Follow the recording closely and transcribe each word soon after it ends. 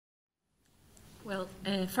Well,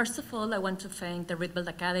 first of all, I want to thank the Rietveld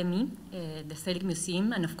Academie, the Stedelijk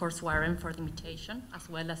Museum, and of course Warren for the invitation, as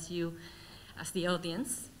well as you as the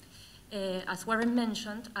audience. As Warren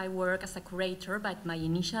mentioned, I work as a curator, but my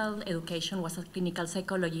initial education was a clinical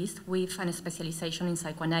psychologist with a specialization in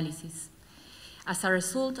psychoanalysis. As a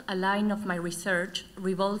result, a line of my research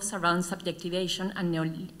revolves around subjectivation and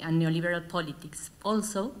neoliberal politics.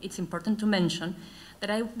 Also, it's important to mention that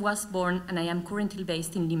I was born and I am currently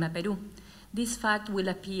based in Lima, Peru. This fact will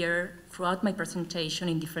appear throughout my presentation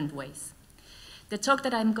in different ways. The talk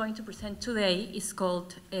that I'm going to present today is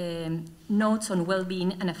called Notes on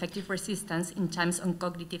Wellbeing and Affective Resistance in Times of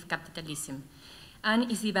Cognitive Capitalism,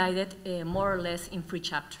 and is divided more or less in 3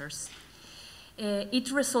 chapters.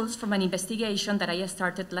 It results from an investigation that I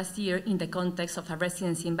started last year in the context of a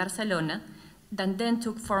residency in Barcelona, that then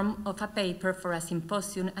took form of a paper for a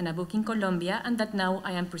symposium and a book in Colombia, and that now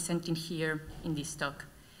I am presenting here in this talk.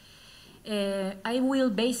 I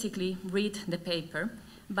will basically read the paper,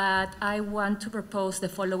 but I want to propose the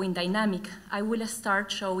following dynamic. I will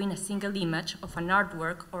start showing a single image of an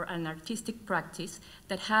artwork or an artistic practice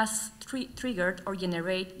that has triggered or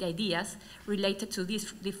generated ideas related to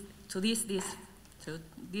these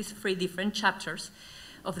 3 different chapters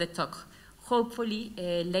of the talk. Hopefully,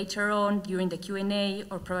 later on during the Q&A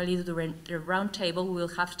or probably during the roundtable, we will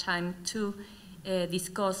have time to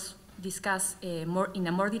discuss in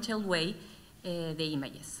a more detailed way the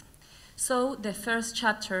images. So the first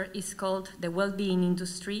chapter is called The Wellbeing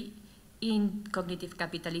Industry in Cognitive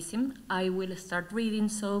Capitalism. I will start reading,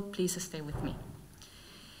 so please stay with me.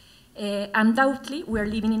 Undoubtedly, we are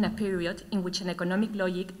living in a period in which an economic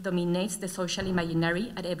logic dominates the social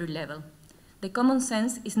imaginary at every level. The common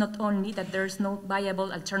sense is not only that there is no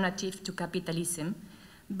viable alternative to capitalism,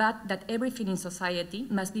 but that everything in society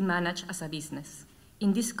must be managed as a business.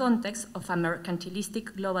 In this context of a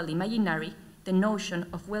mercantilistic global imaginary, the notion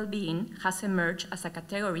of well-being has emerged as a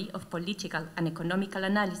category of political and economical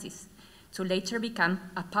analysis, to later become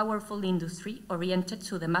a powerful industry oriented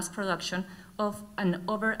to the mass production of an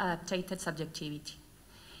over-adapted subjectivity.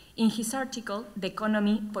 In his article, The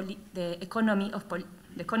Economy of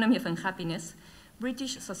Unhappiness,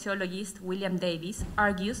 British sociologist William Davies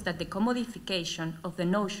argues that the commodification of the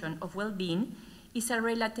notion of well-being is a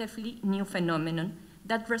relatively new phenomenon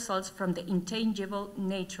that results from the intangible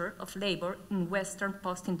nature of labor in Western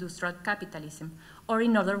post-industrial capitalism, or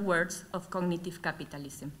in other words, of cognitive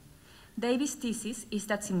capitalism. Davies' thesis is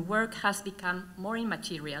that since work has become more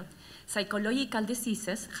immaterial, psychological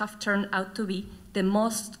diseases have turned out to be the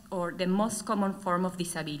most common form of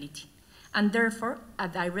disability, and therefore a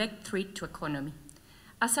direct threat to economy.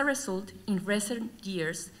 As a result, in recent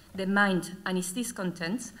years, the mind and its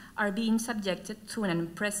discontents are being subjected to an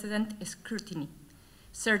unprecedented scrutiny.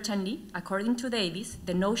 Certainly, according to Davies,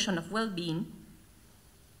 the notion of well-being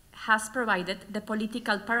has provided the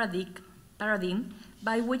political paradigm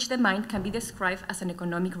by which the mind can be described as an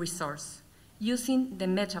economic resource. Using the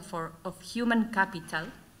metaphor of human capital,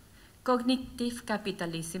 cognitive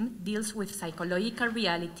capitalism deals with psychological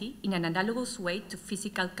reality in an analogous way to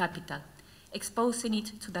physical capital, exposing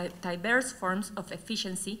it to the diverse forms of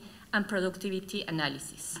efficiency and productivity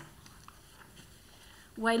analysis.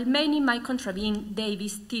 While many might contravene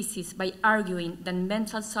Davies' thesis by arguing that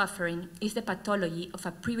mental suffering is the pathology of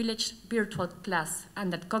a privileged virtual class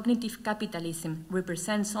and that cognitive capitalism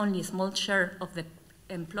represents only a small share of the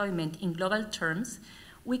employment in global terms,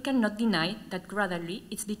 we cannot deny that gradually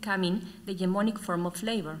it's becoming the hegemonic form of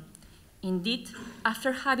labor. Indeed,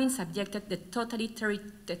 after having subjected the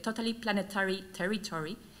totally planetary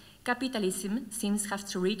territory, capitalism seems to have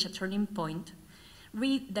to reach a turning point,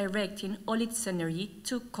 redirecting all its energy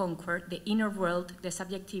to conquer the inner world, the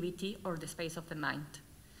subjectivity, or the space of the mind.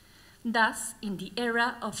 Thus, in the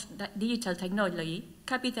era of digital technology,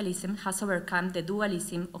 capitalism has overcome the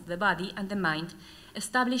dualism of the body and the mind,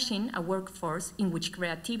 establishing a workforce in which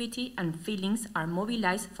creativity and feelings are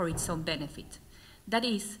mobilized for its own benefit. That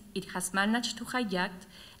is, it has managed to hijack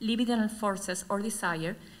libidinal forces or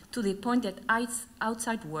desire to the point that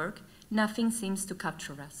outside work, nothing seems to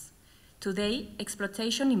capture us. Today,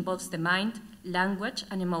 exploitation involves the mind, language,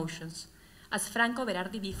 and emotions. As Franco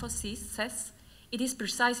Berardi Bifo says, it is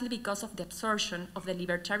precisely because of the absorption of the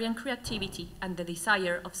libertarian creativity and the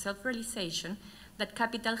desire of self-realization that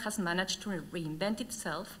capital has managed to reinvent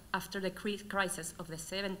itself after the crisis of the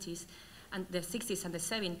 60s and the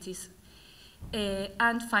 70s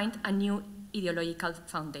and find a new ideological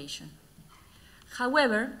foundation.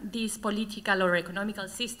 However, these political or economical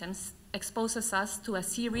systems exposes us to a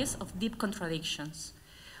series of deep contradictions.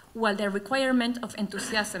 While the requirement of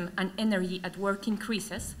enthusiasm and energy at work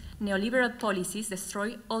increases, neoliberal policies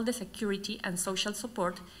destroy all the security and social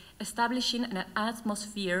support, establishing an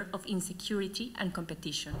atmosphere of insecurity and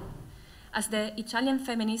competition. As the Italian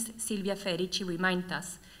feminist Silvia Federici reminds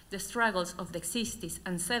us, the struggles of the 60s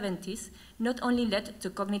and 70s not only led to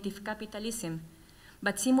cognitive capitalism,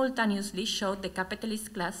 but simultaneously showed the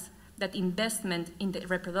capitalist class that investment in the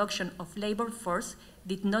reproduction of labor force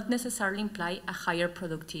did not necessarily imply a higher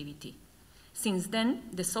productivity. Since then,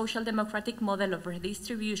 the social democratic model of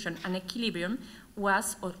redistribution and equilibrium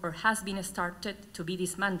was or has been started to be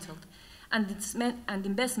dismantled, and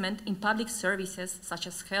investment in public services such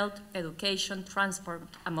as health, education, transport,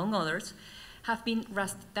 among others, have been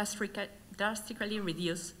drastically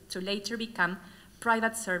reduced to later become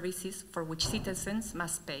private services for which citizens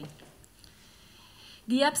must pay.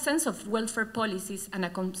 The absence of welfare policies and a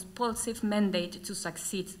compulsive mandate to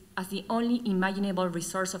succeed as the only imaginable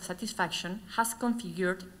resource of satisfaction has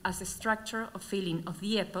configured as a structure of feeling of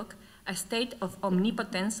the epoch a state of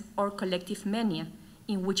omnipotence or collective mania,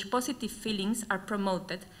 in which positive feelings are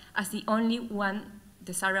promoted as the only one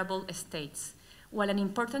desirable states, while an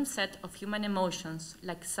important set of human emotions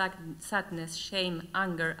like sadness, shame,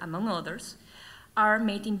 anger, among others, are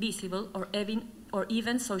made invisible or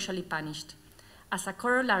even socially punished. As a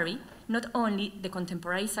corollary, not only the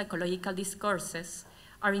contemporary psychological discourses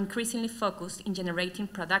are increasingly focused in generating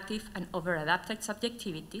productive and over-adapted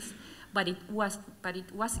subjectivities, but what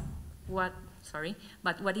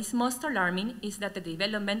is most alarming is that the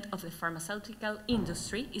development of the pharmaceutical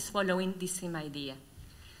industry is following this same idea.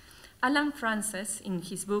 Alan Frances, in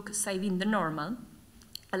his book Saving the Normal,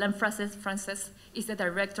 Alan Frances is the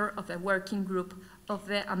director of the working group of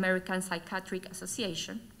the American Psychiatric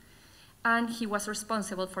Association, and he was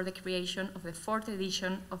responsible for the creation of the 4th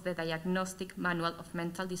edition of the Diagnostic Manual of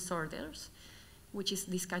Mental Disorders, which is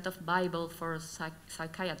this kind of Bible for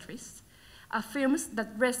psychiatrists, affirms that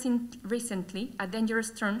recently a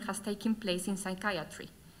dangerous turn has taken place in psychiatry.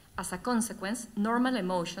 As a consequence, normal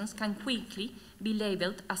emotions can quickly be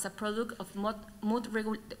labeled as a product of mood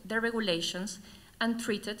deregulations and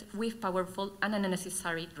treated with powerful and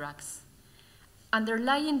unnecessary drugs.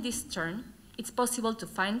 Underlying this turn, it's possible to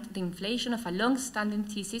find the inflation of a long-standing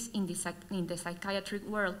thesis in the psychiatric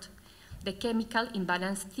world, the chemical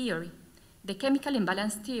imbalance theory. The chemical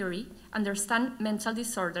imbalance theory understands mental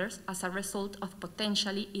disorders as a result of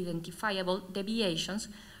potentially identifiable deviations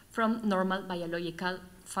from normal biological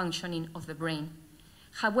functioning of the brain.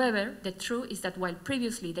 However, the truth is that while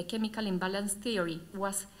previously the chemical imbalance theory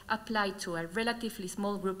was applied to a relatively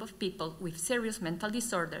small group of people with serious mental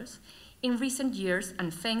disorders, in recent years,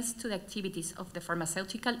 and thanks to the activities of the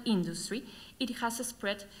pharmaceutical industry, it has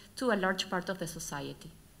spread to a large part of the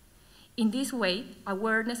society. In this way,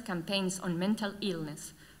 awareness campaigns on mental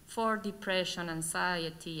illness for depression,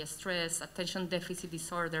 anxiety, stress, attention deficit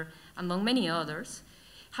disorder, among many others,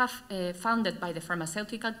 have founded by the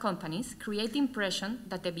pharmaceutical companies create the impression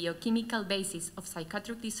that the biochemical basis of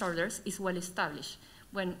psychiatric disorders is well established,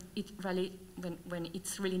 when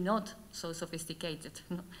it's really not so sophisticated.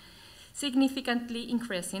 No? Significantly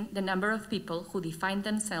increasing the number of people who define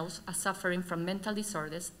themselves as suffering from mental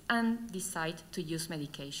disorders and decide to use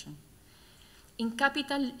medication. In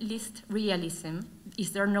Capitalist Realism,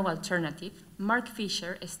 Is There No Alternative?, Mark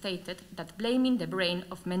Fisher stated that blaming the brain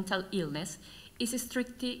of mental illness is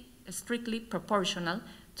strictly proportional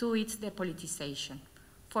to its depoliticization.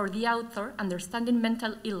 For the author, understanding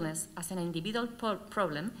mental illness as an individual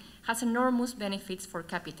problem has enormous benefits for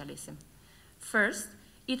capitalism. First,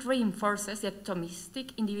 it reinforces the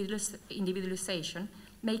atomistic individualization,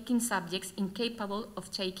 making subjects incapable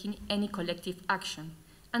of taking any collective action.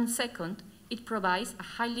 And second, it provides a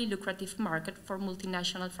highly lucrative market for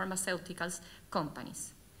multinational pharmaceuticals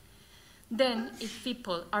companies. Then, if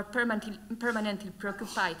people are permanently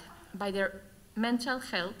preoccupied by their mental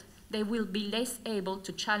health, they will be less able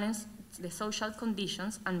to challenge the social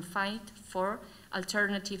conditions and fight for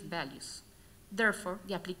alternative values. Therefore,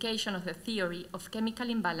 the application of the theory of chemical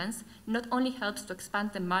imbalance not only helps to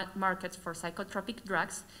expand the markets for psychotropic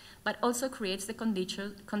drugs, but also creates the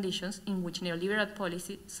conditions in which neoliberal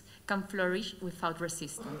policies can flourish without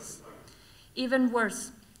resistance. Even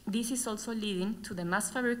worse, this is also leading to the mass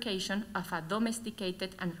fabrication of a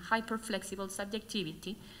domesticated and hyper-flexible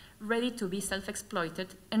subjectivity ready to be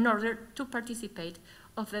self-exploited in order to participate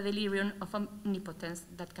of the delirium of omnipotence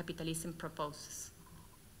that capitalism proposes.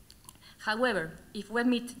 However, if we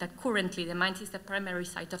admit that currently the mind is the primary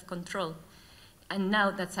site of control, and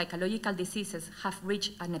now that psychological diseases have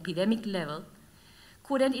reached an epidemic level,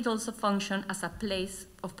 couldn't it also function as a place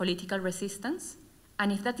of political resistance?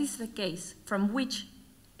 And if that is the case, from which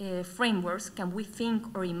frameworks can we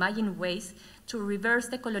think or imagine ways to reverse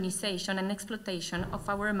the colonization and exploitation of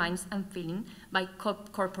our minds and feelings by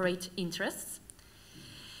corporate interests?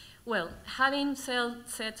 Well, having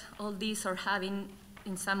said all this, or having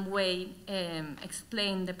in some way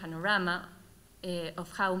explained the panorama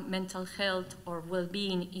of how mental health or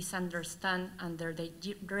well-being is understood under the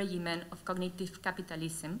regimen of cognitive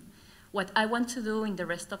capitalism, what I want to do in the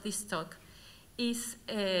rest of this talk is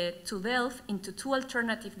to delve into two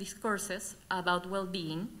alternative discourses about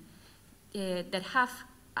well-being that have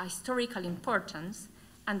a historical importance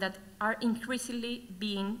and that are increasingly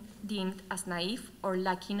being deemed as naive or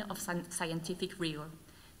lacking of scientific rigor.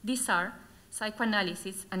 These are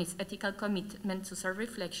psychoanalysis and its ethical commitment to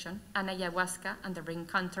self-reflection, and ayahuasca and the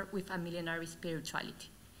reencounter with a millenary spirituality.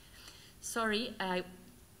 Sorry, I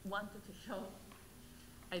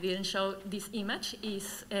didn't show this image.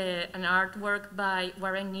 It's an artwork by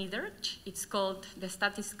Warren Neidich. It's called The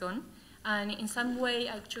Status Gone. And in some way,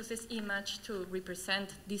 I chose this image to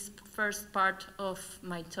represent this first part of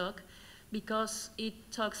my talk because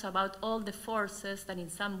it talks about all the forces that in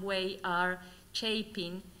some way are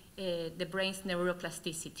shaping the brain's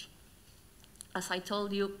neuroplasticity. As I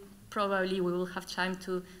told you, probably we will have time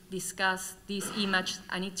to discuss this image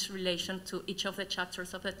and its relation to each of the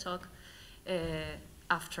chapters of the talk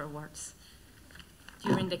afterwards,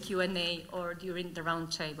 during the Q&A or during the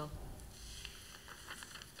round table.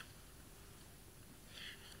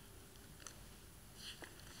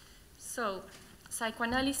 So,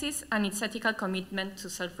 psychoanalysis and its ethical commitment to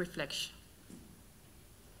self-reflection.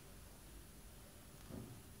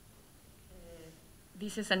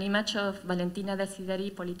 This is an image of Valentina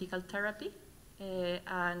Desideri political therapy,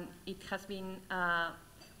 and it has been,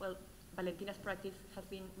 well, Valentina's practice has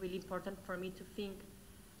been really important for me to think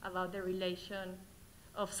about the relation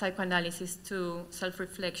of psychoanalysis to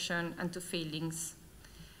self-reflection and to feelings.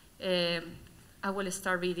 I will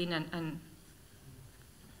start reading and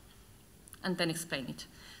then explain it.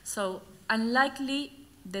 So, unlikely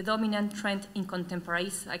the dominant trend in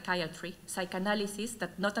contemporary psychiatry, psychoanalysis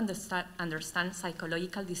does not understand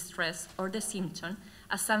psychological distress or the symptom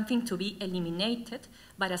as something to be eliminated,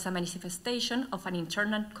 but as a manifestation of an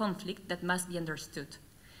internal conflict that must be understood.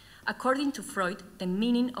 According to Freud, the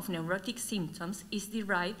meaning of neurotic symptoms is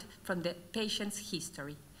derived from the patient's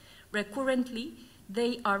history. Recurrently,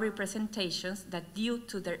 they are representations that, due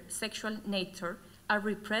to their sexual nature, are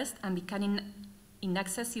repressed and become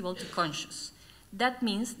inaccessible to conscious. That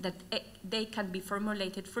means that they can be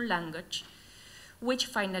formulated through language, which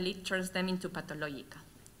finally turns them into pathological.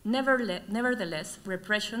 Nevertheless,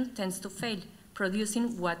 repression tends to fail,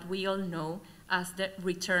 producing what we all know as the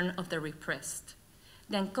return of the repressed.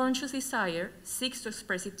 The unconscious desire seeks to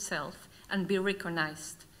express itself and be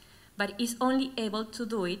recognized, but is only able to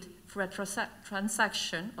do it through a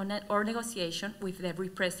transaction or negotiation with the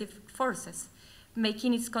repressive forces,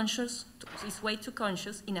 making its way to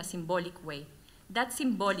conscious in a symbolic way. That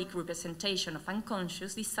symbolic representation of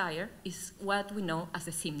unconscious desire is what we know as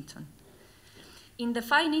a symptom. In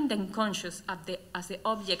defining the unconscious as the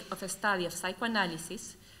object of a study of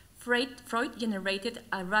psychoanalysis, Freud generated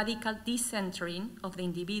a radical decentering of the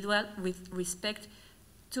individual with respect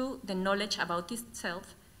to the knowledge about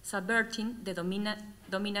itself, subverting the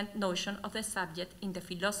dominant notion of the subject in the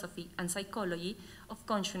philosophy and psychology of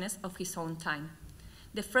consciousness of his own time.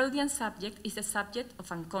 The Freudian subject is the subject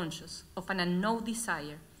of unconscious, of an unknown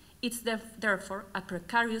desire. It's therefore a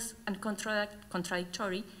precarious and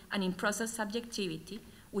contradictory and in-process subjectivity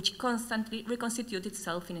which constantly reconstitutes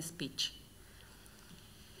itself in speech.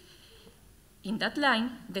 In that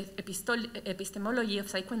line, the epistemology of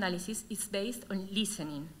psychoanalysis is based on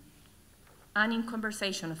listening and in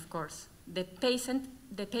conversation, of course. The patient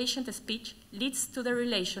speech leads to the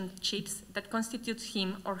relationships that constitutes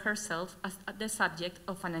him or herself as the subject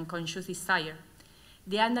of an unconscious desire.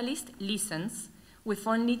 The analyst listens with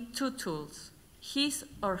only two tools, his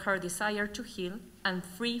or her desire to heal and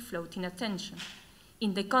free-floating attention.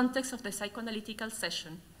 In the context of the psychoanalytical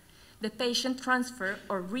session, the patient transfers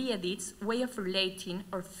or re-edits way of relating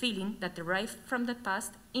or feeling that derive from the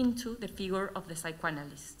past into the figure of the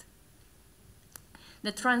psychoanalyst.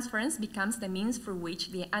 The transference becomes the means through which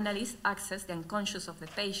the analyst accesses the unconscious of the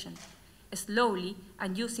patient. Slowly,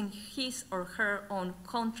 and using his or her own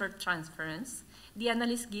counter-transference, the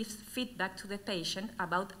analyst gives feedback to the patient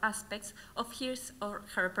about aspects of his or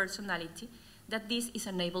her personality that this is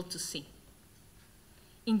unable to see.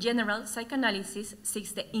 In general, psychoanalysis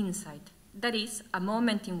seeks the insight, that is, a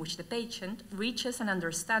moment in which the patient reaches an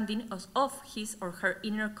understanding of his or her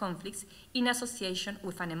inner conflicts in association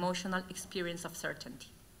with an emotional experience of certainty.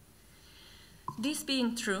 This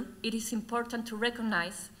being true, it is important to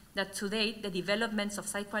recognize that today the developments of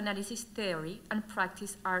psychoanalysis theory and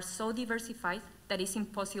practice are so diversified that it's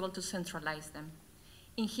impossible to centralize them.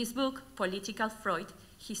 In his book, Political Freud,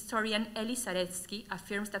 historian Elie Zaretsky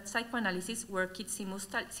affirms that psychoanalysis worked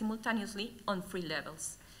simultaneously on three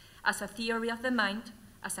levels: as a theory of the mind,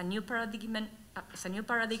 as a new paradigm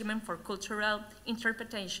for cultural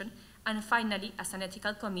interpretation, and finally as an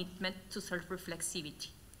ethical commitment to self-reflexivity.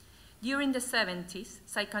 During the 70s,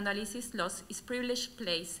 psychoanalysis lost its privileged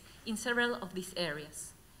place in several of these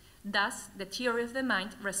areas. Thus, the theory of the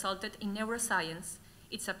mind resulted in neuroscience.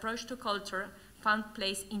 Its approach to culture found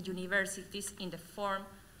place in universities in the form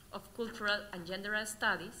of cultural and gender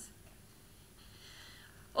studies,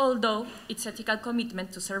 although its ethical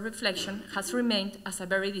commitment to self-reflection has remained as a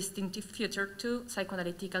very distinctive feature to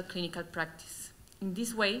psychoanalytical clinical practice. In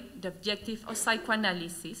this way, the objective of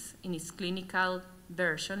psychoanalysis, in its clinical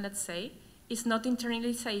version, let's say, is not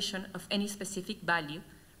internalization of any specific value,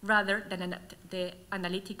 rather than the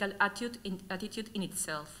analytical attitude in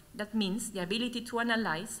itself. That means the ability to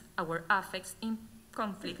analyze our affects in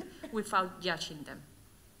conflict without judging them.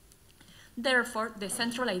 Therefore, the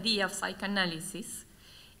central idea of psychoanalysis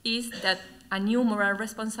is that a new moral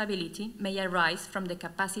responsibility may arise from the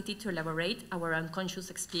capacity to elaborate our unconscious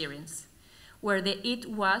experience. Where the it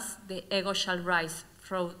was, the ego shall rise,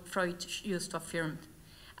 Freud used to affirm.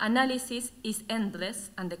 Analysis is endless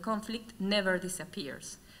and the conflict never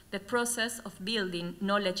disappears. The process of building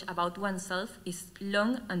knowledge about oneself is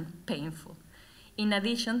long and painful. In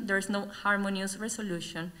addition, there is no harmonious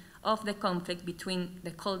resolution of the conflict between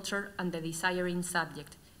the culture and the desiring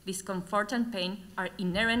subject. Discomfort and pain are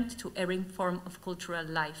inherent to every form of cultural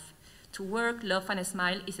life. To work, love, and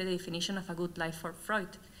smile is the definition of a good life for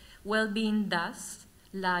Freud. Well-being thus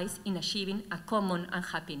lies in achieving a common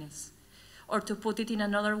unhappiness. Or to put it in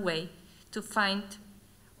another way,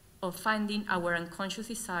 finding our unconscious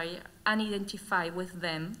desire and identify with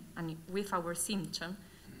them and with our symptom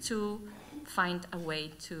to find a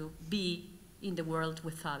way to be in the world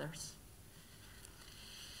with others.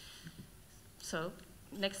 So,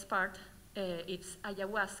 next part, it's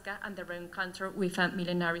ayahuasca and the re-encounter with a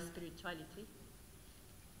millenary spirituality.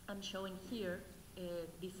 I'm showing here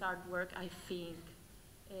this artwork, I think,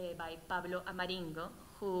 by Pablo Amaringo,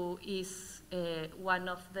 who is one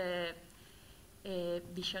of the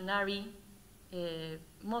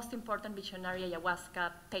most important visionary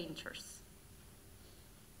ayahuasca painters.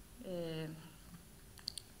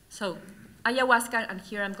 So, ayahuasca, and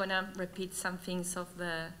here I'm gonna repeat some things of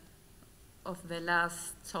the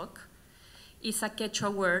last talk, is a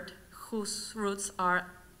Quechua word whose roots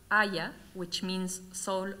are aya, which means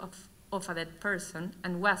soul of a dead person,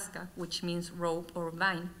 and huasca, which means rope or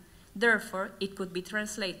vine. Therefore, it could be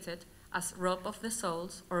translated as rope of the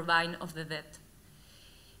souls or vine of the dead.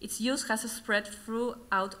 Its use has spread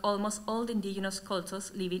throughout almost all the indigenous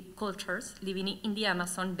cultures living in the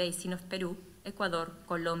Amazon basin of Peru, Ecuador,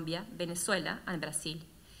 Colombia, Venezuela, and Brazil.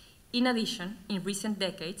 In addition, in recent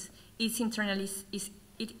decades, it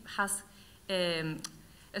has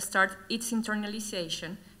started its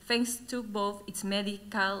internalization thanks to both its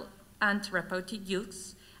medical and therapeutic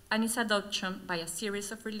use and its adoption by a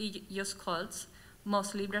series of religious cults,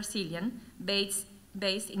 mostly Brazilian, based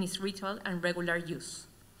in its ritual and regular use.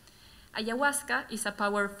 Ayahuasca is a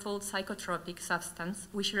powerful psychotropic substance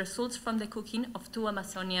which results from the cooking of two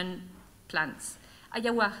Amazonian plants.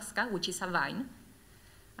 Ayahuasca, which is a vine,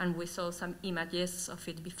 and we saw some images of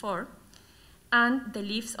it before, and the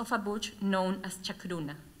leaves of a bush known as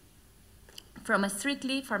chacruna. From a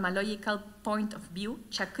strictly pharmacological point of view,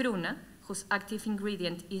 chacruna, whose active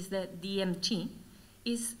ingredient is the DMT,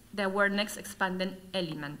 is the awareness expanding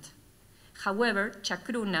element. However,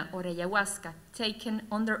 chacruna or ayahuasca taken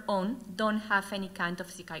on their own don't have any kind of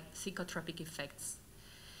psychotropic effects.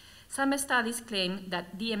 Some studies claim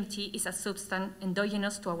that DMT is a substance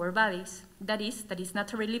endogenous to our bodies, that is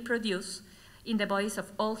naturally produced in the bodies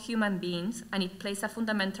of all human beings, and it plays a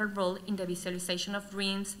fundamental role in the visualization of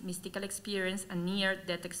dreams, mystical experience, and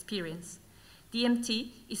near-death experience.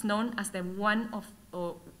 DMT is known as the one of,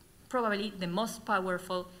 or probably the most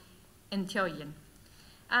powerful entheogen.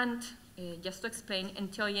 And just to explain,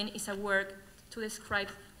 entheogen is a word to describe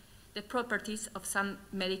the properties of some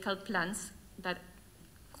medical plants that,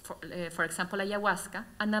 for example, ayahuasca,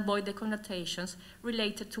 and avoid the connotations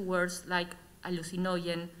related to words like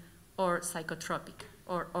hallucinogen or psychotropic,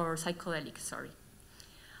 or psychedelic, sorry.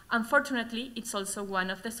 Unfortunately, it's also one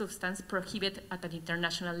of the substances prohibited at an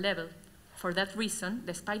international level. For that reason,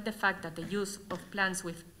 despite the fact that the use of plants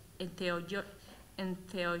with entheogenic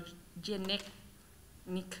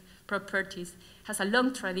psychogenic properties, has a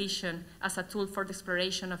long tradition as a tool for the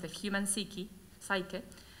exploration of the human psyche.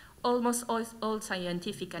 Almost all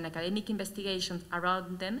scientific and academic investigations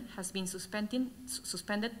around them has been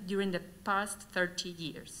suspended during the past 30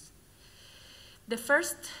 years. The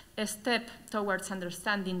first step towards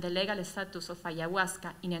understanding the legal status of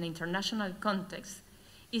ayahuasca in an international context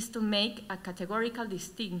is to make a categorical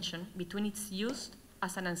distinction between its use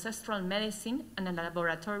as an ancestral medicine and a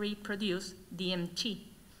laboratory-produced DMT.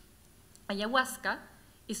 Ayahuasca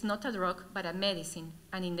is not a drug but a medicine,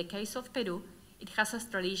 and in the case of Peru, it has a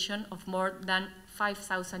tradition of more than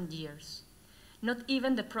 5,000 years. Not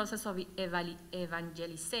even the process of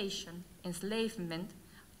evangelization, enslavement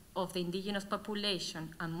of the indigenous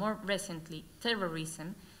population, and more recently,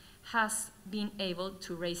 terrorism, has been able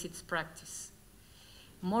to raise its practice.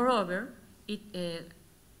 Moreover,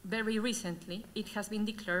 very recently, it has been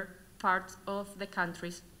declared part of the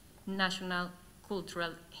country's national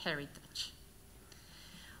cultural heritage.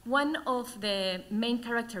 One of the main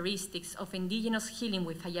characteristics of indigenous healing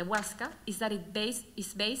with ayahuasca is that it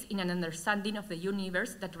is based in an understanding of the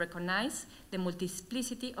universe that recognizes the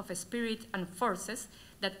multiplicity of spirit and forces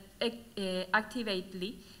that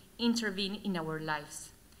actively intervene in our lives.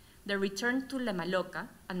 The return to La Maloca,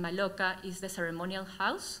 and Maloca is the ceremonial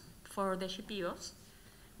house for the Shipibos,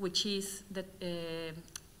 which is the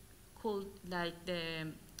cult, like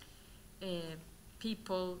the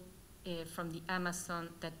people from the Amazon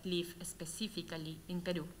that live specifically in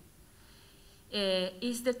Peru,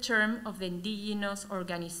 is the term of the indigenous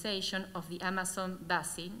organization of the Amazon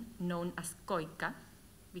basin, known as COICA,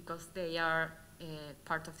 because they are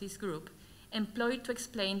part of this group, employed to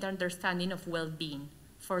explain the understanding of well-being.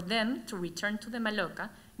 For them, to return to the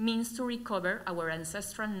Maloca means to recover our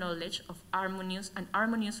ancestral knowledge of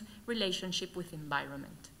harmonious relationship with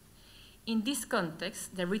environment. In this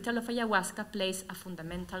context, the ritual of ayahuasca plays a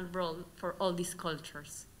fundamental role for all these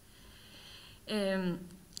cultures,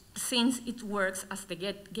 since it works as the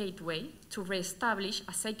gateway to reestablish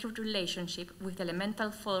a sacred relationship with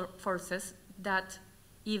elemental forces that,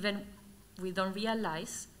 even we don't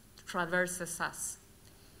realize, traverses us.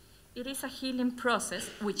 It is a healing process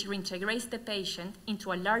which reintegrates the patient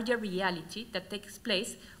into a larger reality that takes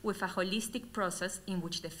place with a holistic process in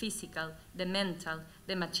which the physical, the mental,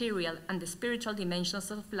 the material, and the spiritual dimensions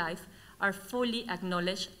of life are fully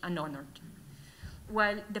acknowledged and honored.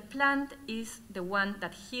 While the plant is the one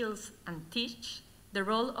that heals and teaches, the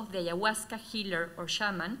role of the ayahuasca healer or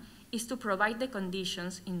shaman is to provide the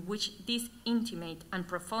conditions in which this intimate and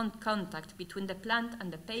profound contact between the plant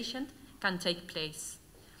and the patient can take place.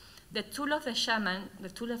 The tool that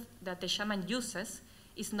the shaman uses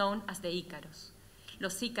is known as the Icaros.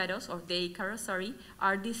 Los Icaros, or the Icaros,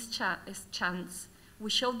 are these chants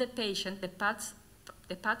which show the patient the path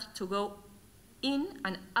to go in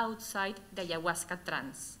and outside the ayahuasca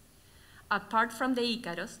trance. Apart from the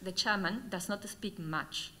Icaros, the shaman does not speak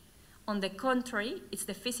much. On the contrary, it's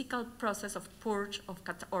the physical process of purge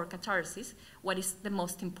or catharsis what is the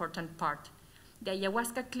most important part. The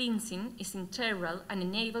ayahuasca cleansing is integral and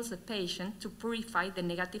enables the patient to purify the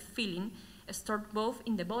negative feeling stored both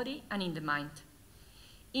in the body and in the mind.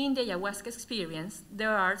 In the ayahuasca experience,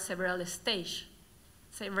 there are several stages,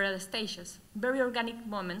 very organic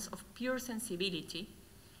moments of pure sensibility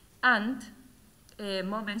and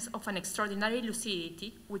moments of an extraordinary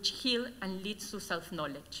lucidity which heal and leads to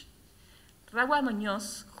self-knowledge. Rawa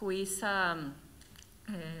Muñoz, who is a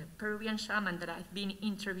Peruvian shaman that I've been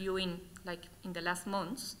interviewing like in the last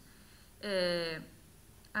months,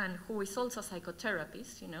 and who is also a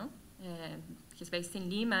psychotherapist, he's based in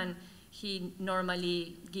Lima, and he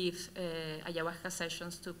normally gives ayahuasca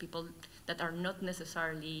sessions to people that are not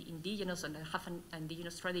necessarily indigenous and have an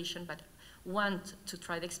indigenous tradition, but want to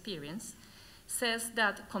try the experience, says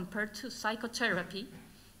that compared to psychotherapy,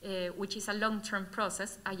 which is a long-term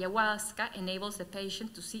process, ayahuasca enables the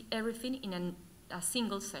patient to see everything in a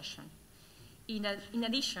single session. In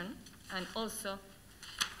addition, and also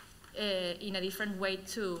in a different way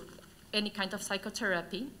to any kind of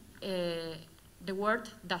psychotherapy, the word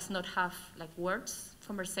does not have, like words,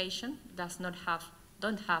 conversation,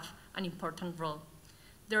 don't have an important role.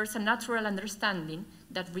 There is a natural understanding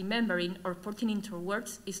that remembering or putting into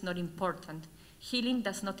words is not important. Healing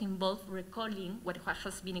does not involve recalling what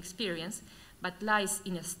has been experienced, but lies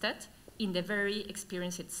instead in the very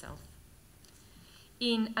experience itself.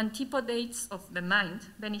 In Antipodes of the Mind,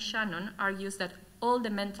 Benny Shannon argues that all the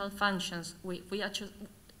mental functions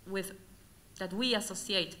that we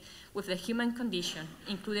associate with the human condition,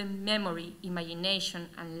 including memory, imagination,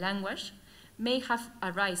 and language, may have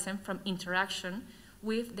arisen from interaction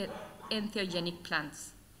with the entheogenic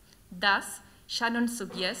plants. Thus, Shannon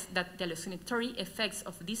suggests that the hallucinatory effects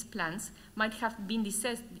of these plants might have been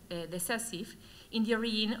decisive in the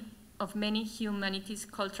origin of many humanities,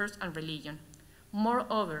 cultures, and religion.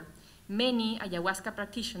 Moreover, many ayahuasca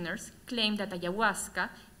practitioners claim that ayahuasca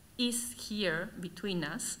is here between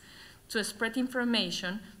us to spread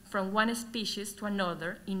information from one species to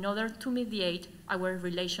another in order to mediate our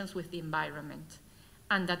relations with the environment,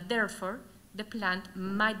 and that therefore the plant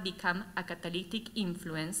might become a catalytic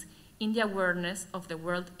influence in the awareness of the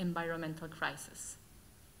world environmental crisis.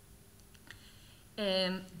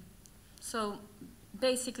 So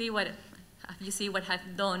basically what you see what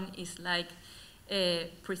I've done is like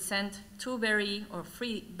present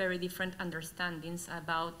three very different understandings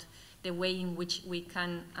about the way in which we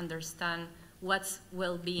can understand what's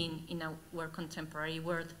well-being in our contemporary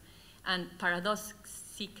world. And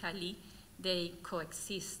paradoxically, they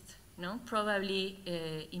coexist. No? Probably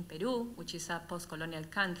in Peru, which is a post-colonial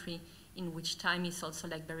country in which time is also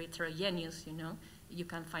like very heterogeneous, you know. You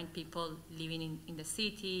can find people living in the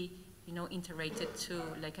city, you know, integrated to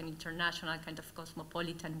like an international kind of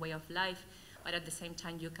cosmopolitan way of life, but at the same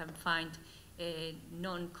time you can find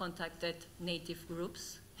non-contacted native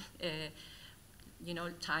groups. You know,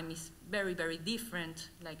 time is very, very different,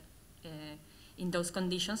 like in those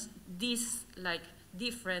conditions. These like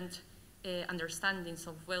different understandings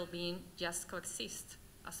of well-being just coexist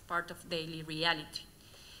as part of daily reality.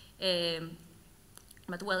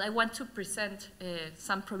 But well, I want to present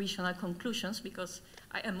some provisional conclusions because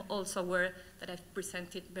I am also aware that I've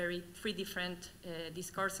presented three different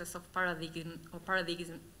discourses of paradigms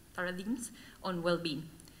on well-being.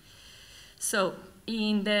 So,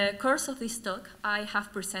 in the course of this talk, I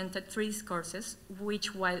have presented three discourses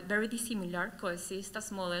which, while very dissimilar, coexist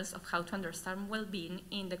as models of how to understand well-being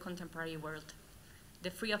in the contemporary world. The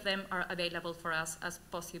three of them are available for us as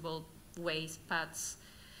possible ways, paths,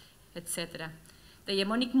 etc. The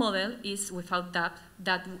hegemonic model is, without doubt,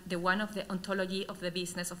 the one of the ontology of the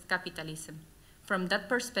business of capitalism. From that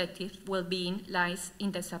perspective, well-being lies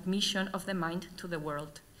in the submission of the mind to the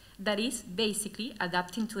world. That is, basically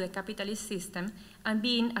adapting to the capitalist system and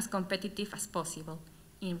being as competitive as possible.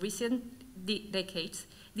 In recent decades,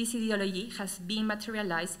 this ideology has been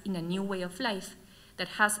materialized in a new way of life that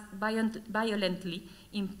has violently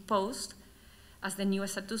imposed as the new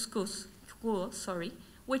status quo,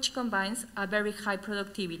 which combines a very high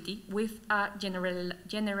productivity with a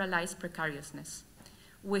generalized precariousness.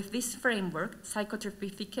 With this framework,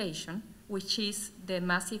 psychotropification, which is the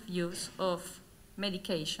massive use of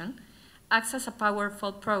medication, acts as a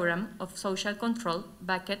powerful program of social control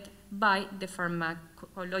backed by the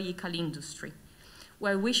pharmacological industry.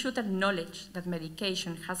 While we should acknowledge that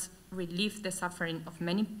medication has relieved the suffering of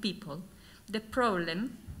many people, the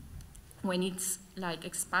problem, when it's like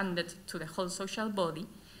expanded to the whole social body,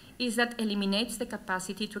 is that eliminates the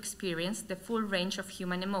capacity to experience the full range of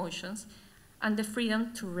human emotions and the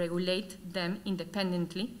freedom to regulate them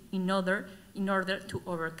independently in order to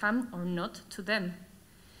overcome or not to them.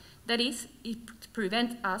 That is, it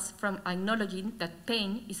prevents us from acknowledging that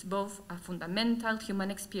pain is both a fundamental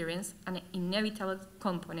human experience and an inevitable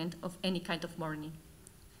component of any kind of mourning.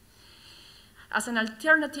 As an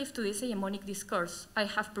alternative to this hegemonic discourse, I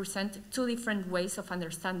have presented two different ways of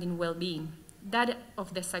understanding well-being, that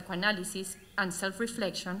of the psychoanalysis and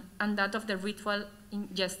self-reflection, and that of the ritual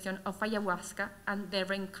ingestion of ayahuasca and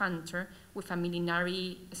their encounter with a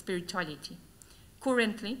millenary spirituality.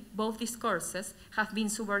 Currently, both discourses have been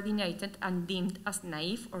subordinated and deemed as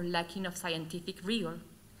naive or lacking of scientific rigor.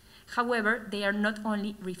 However, they are not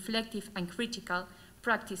only reflective and critical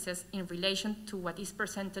practices in relation to what is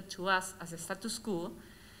presented to us as a status quo,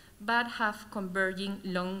 but have converging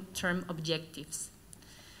long-term objectives.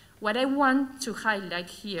 What I want to highlight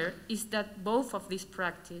here is that both of these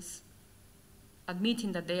practices,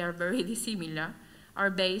 admitting that they are very dissimilar,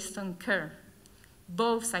 are based on care.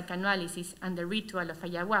 Both psychoanalysis and the ritual of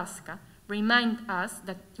ayahuasca remind us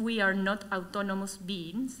that we are not autonomous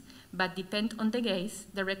beings, but depend on the gaze,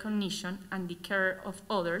 the recognition, and the care of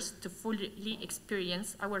others to fully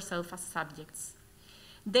experience ourselves as subjects.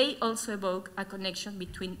 They also evoke a connection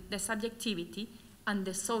between the subjectivity and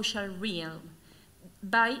the social realm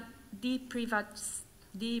by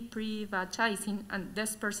deprivatizing and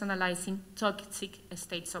despersonalizing toxic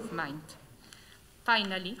states of mind.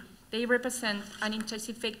 Finally, they represent an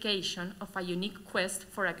intensification of a unique quest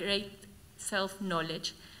for a great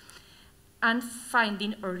self-knowledge and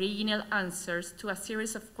finding original answers to a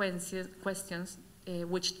series of questions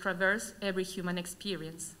which traverse every human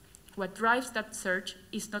experience. What drives that search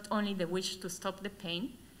is not only the wish to stop the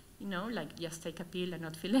pain, you know, like just take a pill and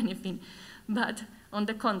not feel anything, but on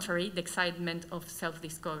the contrary, the excitement of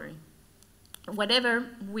self-discovery. whatever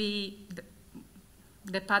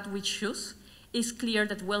the path we choose, it's clear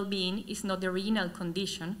that well-being is not the original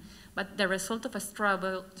condition, but the result of a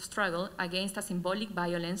struggle against a symbolic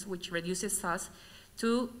violence which reduces us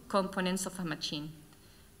to components of a machine.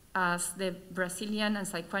 As the Brazilian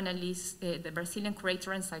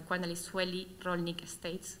curator and psychoanalyst Welly Rolnick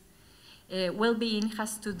states, well-being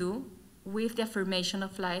has to do with the affirmation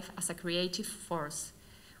of life as a creative force,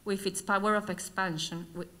 with its power of expansion,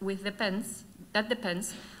 that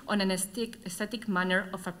depends on an aesthetic manner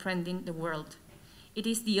of apprehending the world. It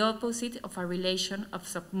is the opposite of a relation of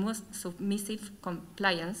submissive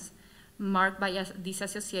compliance marked by a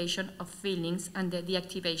disassociation of feelings and the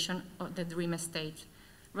deactivation of the dream state.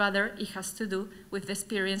 Rather, it has to do with the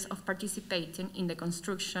experience of participating in the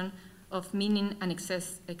construction of meaning and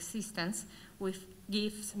existence, which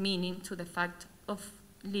gives meaning to the fact of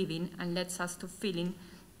living and lets us to feeling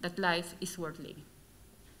that life is worth living.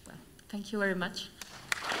 Well, thank you very much.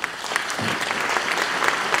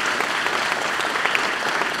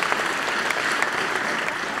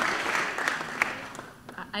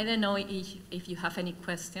 I don't know if you have any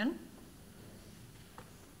question.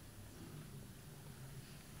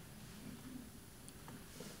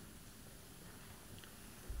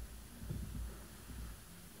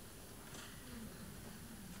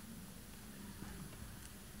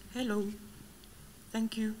 Hello,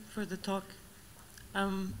 thank you for the talk.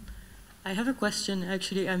 I have a question,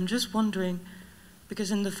 actually. I'm just wondering,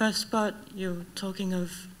 because in the first part, you're talking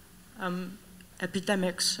of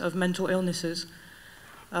epidemics of mental illnesses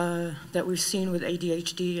that we've seen with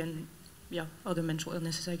ADHD and other mental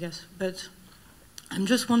illnesses, I guess. But I'm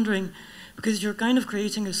just wondering, because you're kind of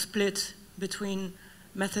creating a split between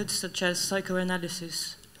methods such as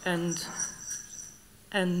psychoanalysis and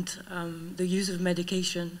the use of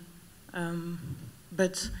medication.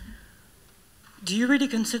 But do you really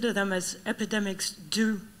consider them as epidemics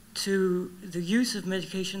due to the use of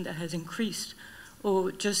medication that has increased,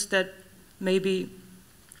 or just that maybe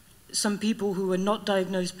some people who were not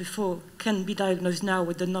diagnosed before can be diagnosed now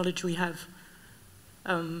with the knowledge we have?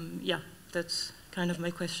 That's kind of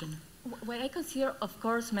my question. Well, I consider, of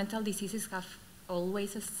course, mental diseases have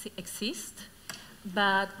always exist,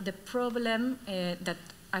 but the problem that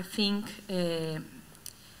I think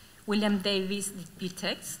William Davis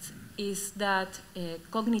detects is that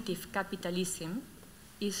cognitive capitalism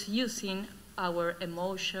is using our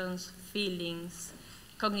emotions, feelings,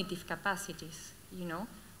 cognitive capacities,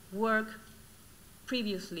 Work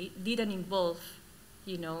previously didn't involve,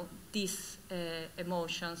 these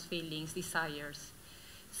emotions, feelings, desires.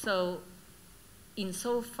 So,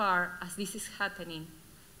 insofar as this is happening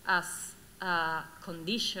as a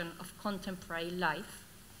condition of contemporary life,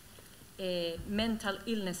 mental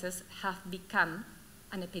illnesses have become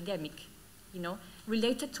an epidemic,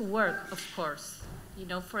 related to work, of course.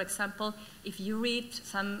 For example, if you read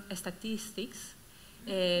some statistics,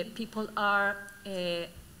 people are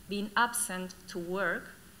being absent to work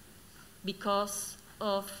because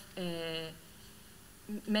of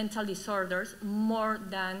mental disorders more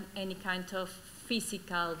than any kind of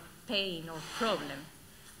physical pain or problem.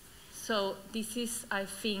 So this is, I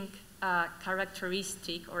think, a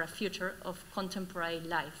characteristic or a feature of contemporary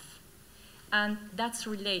life. And that's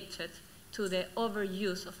related to the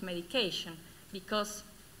overuse of medication, because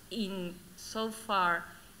in so far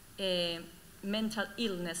mental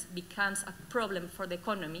illness becomes a problem for the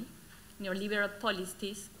economy, neoliberal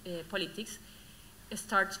politics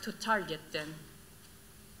start to target them,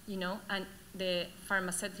 and the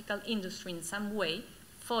pharmaceutical industry in some way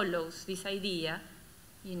follows this idea,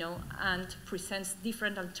 and presents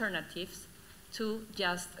different alternatives to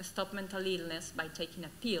just stop mental illness by taking a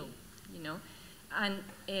pill, And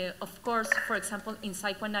of course, for example, in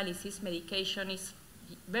psychoanalysis, medication is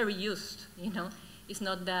very used, It's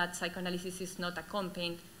not that psychoanalysis is not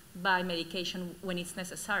accompanied by medication when it's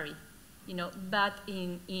necessary, but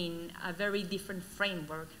in a very different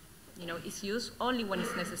framework. It's used only when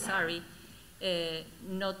it's necessary,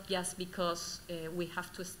 not just because we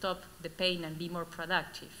have to stop the pain and be more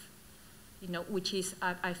productive, which is,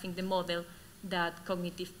 I think, the model that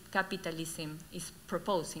cognitive capitalism is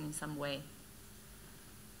proposing in some way.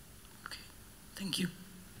 Okay, thank you.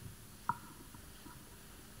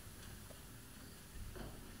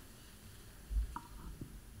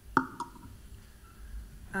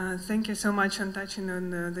 Thank you so much on touching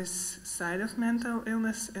on this side of mental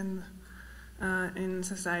illness in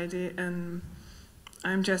society. And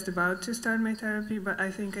I'm just about to start my therapy, but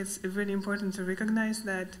I think it's really important to recognize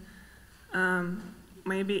that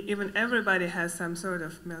maybe even everybody has some sort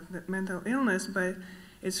of mental illness, but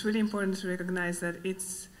it's really important to recognize that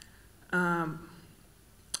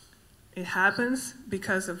it happens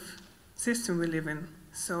because of system we live in.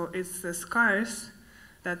 So it's the scars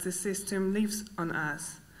that the system leaves on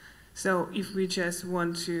us. So if we just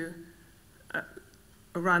want to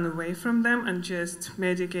run away from them and just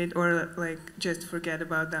medicate or like just forget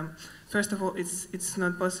about them, first of all, it's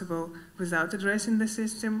not possible without addressing the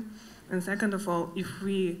system. And second of all, if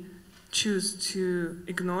we choose to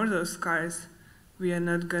ignore those scars, we are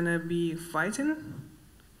not gonna be fighting.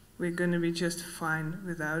 We're gonna be just fine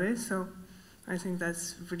without it. So I think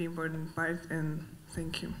that's a really important part, and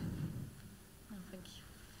thank you. Oh, thank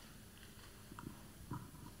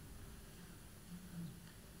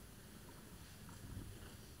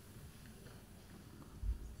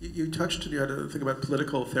you. You touched and you had to think about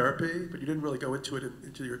political therapy, but you didn't really go into it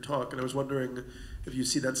into your talk. And I was wondering if you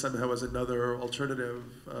see that somehow as another alternative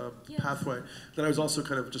pathway. Then I was also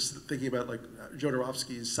kind of just thinking about like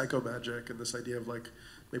Jodorowsky's psychomagic and this idea of like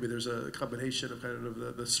maybe there's a combination of kind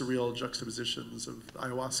of the surreal juxtapositions of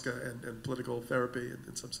ayahuasca and political therapy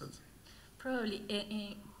in some sense.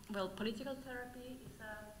 Probably. Well, political therapy is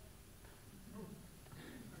a...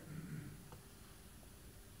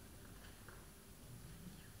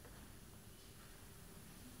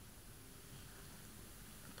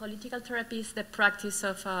 Political therapy is the practice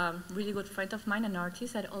of a really good friend of mine, an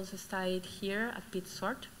artist that also studied here at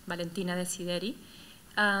Pittsburgh, Valentina Desideri.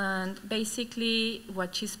 And basically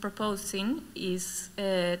what she's proposing is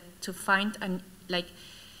to find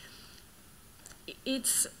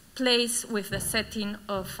it's placed with the setting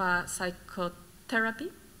of psychotherapy.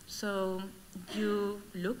 So you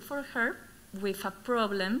look for her with a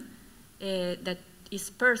problem that is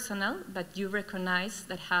personal, but you recognize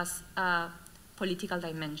that has a political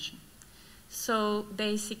dimension. So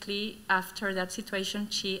basically, after that situation,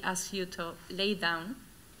 she asks you to lay down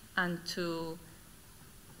and to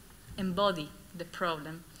embody the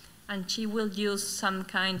problem. And she will use some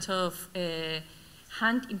kind of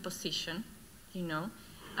hand imposition, you know,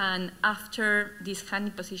 and after this hand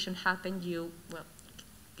imposition happens, you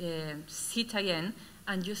sit again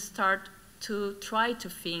and you start to try to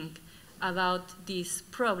think about this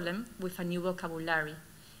problem with a new vocabulary.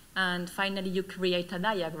 And finally, you create a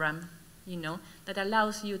diagram, you know, that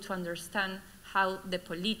allows you to understand how the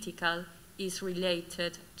political is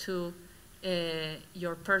related to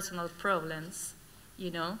your personal problems,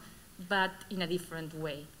 you know, but in a different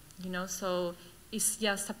way, you know. So it's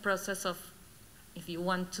just a process of, if you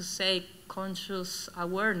want to say, conscious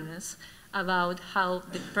awareness about how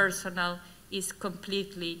the personal is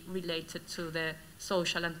completely related to the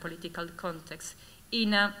social and political context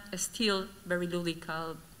in a still very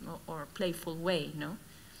ludical or playful way, no?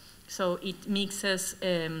 So it mixes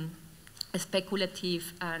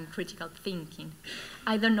speculative and critical thinking.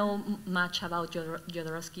 I don't know much about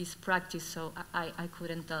Jodorowsky's practice, so I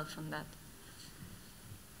couldn't tell from that.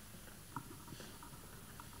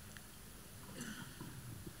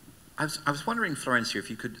 I was wondering, Florencia, if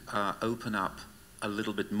you could open up a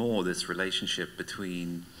little bit more this relationship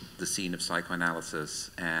between the scene of psychoanalysis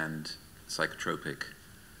and psychotropic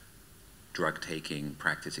drug-taking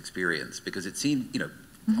practice experience, because it seemed, you know,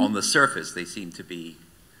 on the surface they seem to be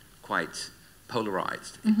quite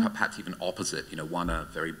polarized, perhaps even opposite. You know, one a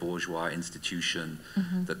very bourgeois institution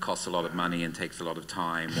that costs a lot of money and takes a lot of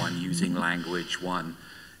time, one using language, one,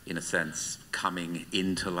 in a sense, coming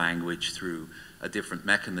into language through a different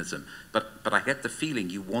mechanism. But I get the feeling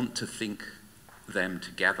you want to think them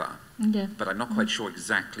together, but I'm not quite sure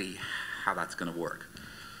exactly how that's going to work.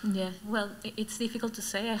 Yeah, well, it's difficult to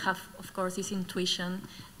say. I have, of course, this intuition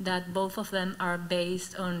that both of them are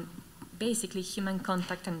based on basically human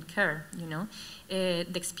contact and care, you know. The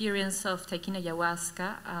experience of taking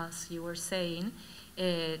ayahuasca, as you were saying,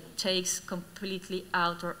 takes completely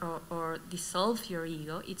out or dissolve your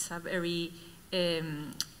ego. It's a very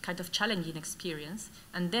kind of challenging experience.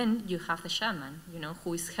 And then you have the shaman, you know,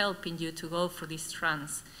 who is helping you to go through this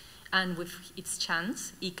trance. And with its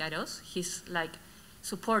chance, Icaros, he's like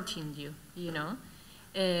supporting you, you know.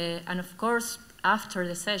 And of course, after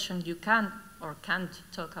the session, you can or can't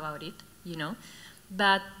talk about it, you know.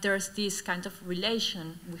 But there's this kind of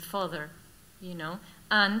relation with other, you know,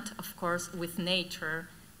 and of course with nature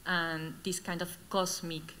and this kind of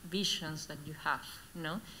cosmic visions that you have, you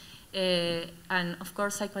know. And of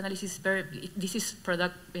course, psychoanalysis is this is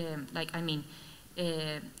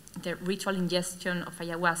the ritual ingestion of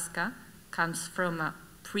ayahuasca comes from a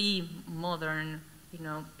pre-modern, you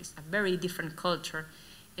know, it's a very different culture.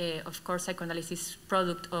 Of course, psychoanalysis is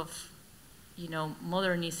product of, you know,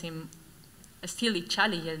 modernism. Still it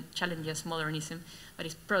challenges modernism, but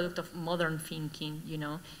it's product of modern thinking, you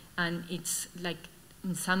know, and it's like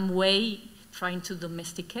in some way trying to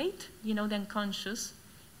domesticate, you know, the unconscious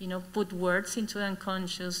you know, put words into the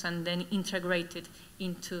unconscious and then integrate it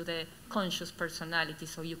into the conscious personality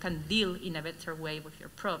so you can deal in a better way with your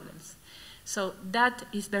problems. So that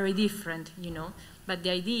is very different, you know, but the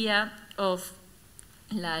idea of,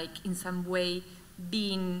 like, in some way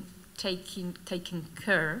being taken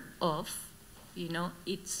care of, you know,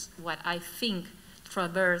 it's what I think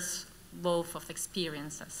traverse both of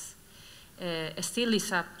experiences. Still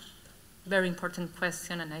is a very important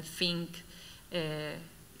question, and I think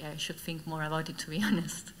I should think more about it, to be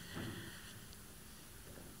honest.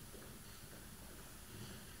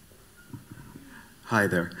 Hi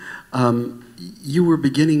there. You were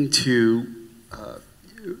beginning to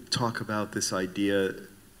talk about this idea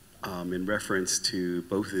in reference to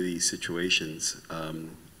both of these situations,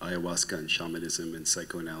 ayahuasca and shamanism and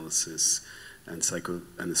psychoanalysis and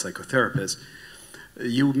the psychotherapist.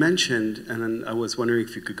 You mentioned, and I was wondering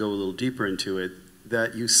if you could go a little deeper into it,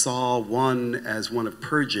 that you saw one as one of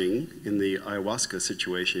purging. In the ayahuasca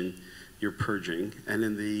situation, you're purging, and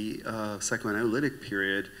in the psychoanalytic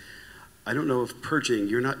period, I don't know if purging,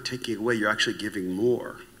 you're not taking away, you're actually giving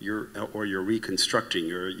more. You're reconstructing,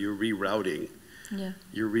 you're rerouting. Yeah.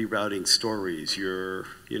 You're rerouting stories. You're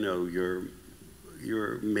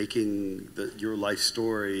making your life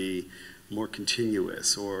story more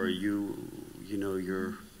continuous, or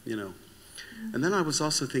And then I was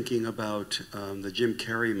also thinking about the Jim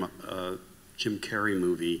Carrey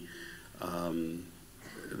movie,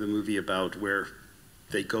 the movie about where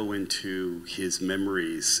they go into his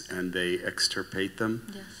memories and they extirpate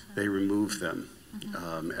them. Yes. They remove them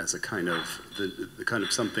as a kind of the kind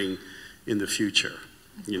of something in the future,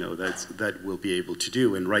 you know, that we'll be able to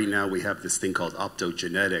do. And right now we have this thing called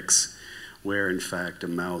optokinetics, where in fact a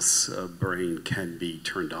mouse brain can be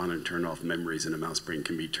turned on and turned off, memories in a mouse brain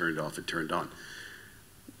can be turned off and turned on.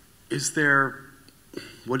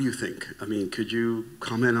 What do you think? I mean, could you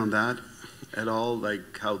comment on that at all,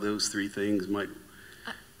 like how those three things might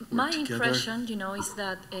my together? Impression, you know, is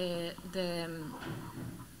that the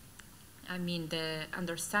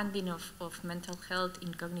understanding of mental health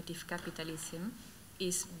in cognitive capitalism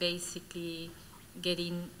is basically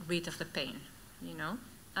getting rid of the pain, you know,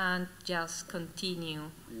 and just continue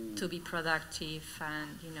to be productive, and,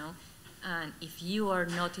 you know, and if you are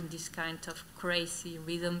not in this kind of crazy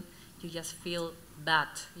rhythm, you just feel bad,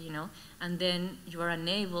 you know, and then you are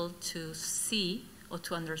unable to see or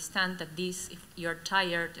to understand that this, if you're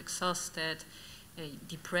tired, exhausted,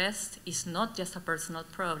 depressed, is not just a personal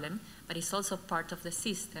problem, but it's also part of the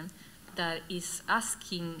system that is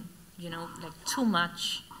asking, you know, like too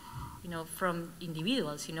much, you know, from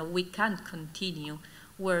individuals. You know, we can't continue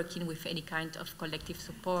working with any kind of collective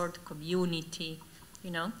support, community,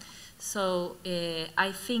 you know. So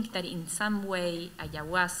I think that in some way,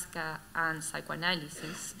 ayahuasca and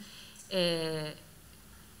psychoanalysis,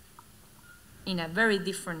 in a very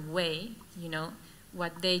different way, you know,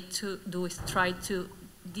 what they do is try to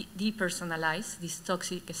depersonalize these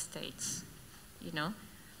toxic states, you know,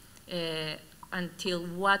 until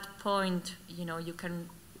what point, you know, you can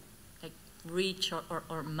like reach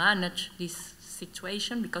or manage this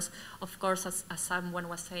situation, because of course, as someone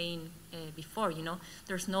was saying before, you know,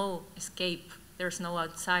 there's no escape, there's no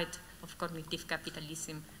outside of cognitive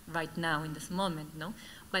capitalism right now in this moment, no?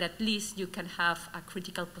 But at least you can have a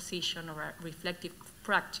critical position or a reflective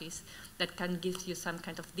practice that can give you some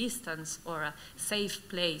kind of distance or a safe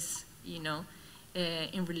place, you know,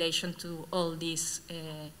 in relation to all these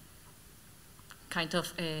kind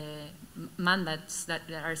of mandates that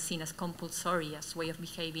are seen as compulsory, as way of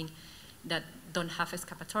behaving that don't have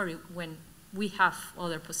escapatory, when we have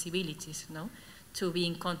other possibilities, no, to be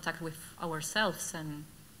in contact with ourselves. And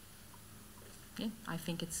yeah, I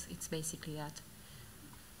think it's basically that.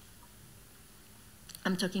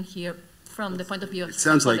 I'm talking here from the point of view of psychologists. It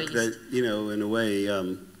sounds like that, you know, in a way,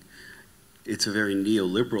 it's a very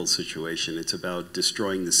neoliberal situation. It's about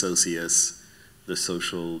destroying the socius, the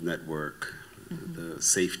social network, the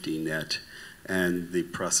safety net, and the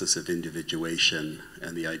process of individuation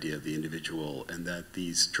and the idea of the individual, and that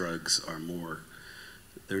these drugs are more,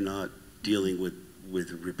 they're not dealing with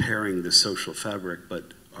repairing the social fabric,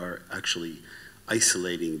 but are actually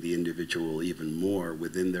isolating the individual even more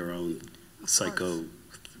within their own psycho.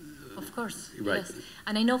 Of course, right. Yes.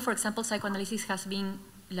 And I know, for example, psychoanalysis has been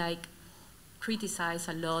like criticized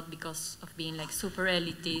a lot because of being like super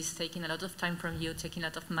elitist, taking a lot of time from you, taking a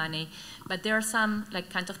lot of money. But there are some like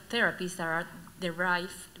kind of therapies that are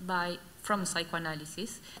derived from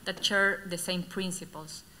psychoanalysis that share the same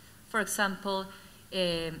principles. For example,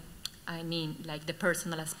 like the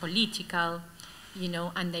personal as political, you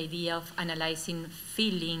know, and the idea of analyzing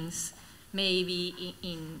feelings, maybe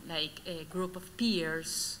in like a group of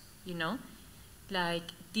peers, you know, like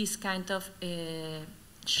this kind of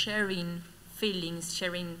sharing feelings,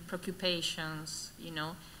 sharing preoccupations, you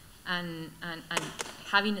know, and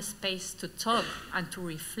having a space to talk and to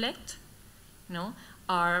reflect, you know,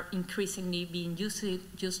 are increasingly being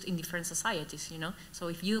used in different societies, you know. So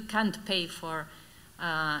if you can't pay for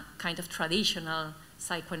kind of traditional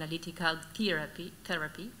psychoanalytical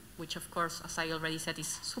therapy, which of course, as I already said, is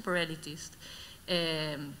super elitist,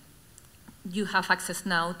 you have access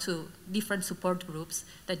now to different support groups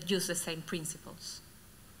that use the same principles.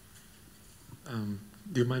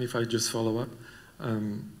 Do you mind if I just follow up?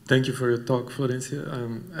 Thank you for your talk, Florencia.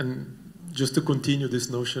 And just to continue this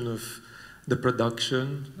notion of the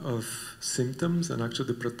production of symptoms and actually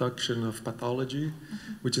the production of pathology,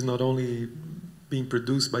 which is not only being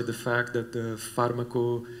produced by the fact that the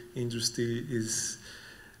pharmaco industry is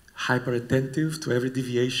hyper attentive to every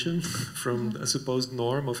deviation from a supposed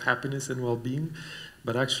norm of happiness and well-being,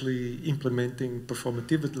 but actually implementing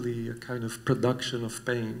performatively a kind of production of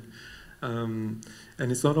pain.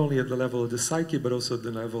 And it's not only at the level of the psyche, but also at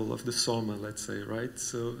the level of the soma, let's say, right?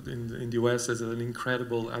 So in the US, there's an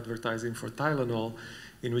incredible advertising for Tylenol,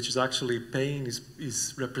 in which is actually pain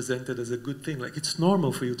is represented as a good thing. Like, it's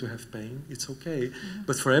normal for you to have pain, it's okay,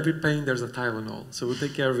 but for every pain, there's a Tylenol, so we'll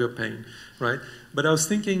take care of your pain, right? But I was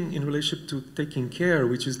thinking in relationship to taking care,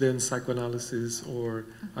 which is then psychoanalysis or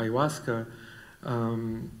ayahuasca,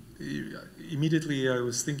 immediately I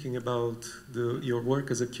was thinking about your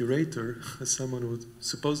work as a curator, as someone who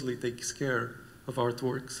supposedly takes care of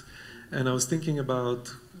artworks. And I was thinking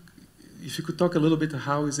about, if you could talk a little bit,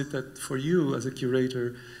 how is it that for you as a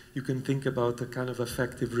curator, you can think about a kind of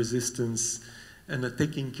affective resistance and a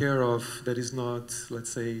taking care of that is not,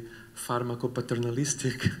 let's say,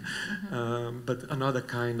 pharmaco-paternalistic, but another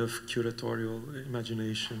kind of curatorial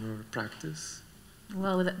imagination or practice?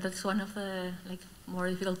 Well, that's one of the more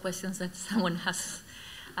difficult questions that someone has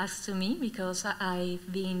asked to me, because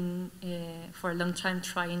I've been for a long time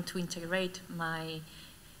trying to integrate my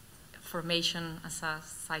formation as a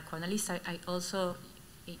psychoanalyst. I also,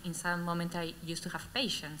 in some moment, I used to have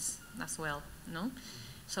patients as well, no?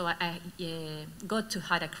 So I got to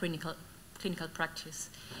have a clinical practice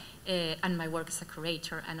and my work as a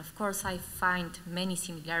curator. And of course, I find many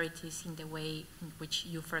similarities in the way in which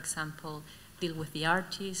you, for example, deal with the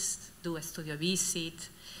artist, do a studio visit.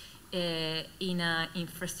 In an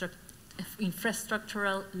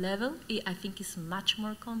infrastructural level, I think it's much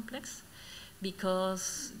more complex,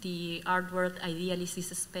 because the art world ideally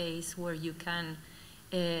is a space where you can,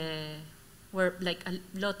 where like a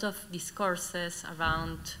lot of discourses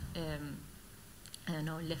around, I don't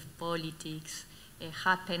know, left politics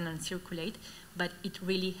happen and circulate, but it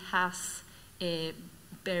really has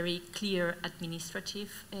very clear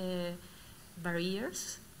administrative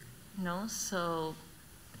barriers, no? So,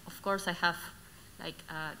 of course, I have like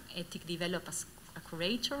an ethic developed as a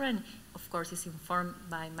curator, and of course, it's informed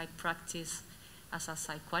by my practice as a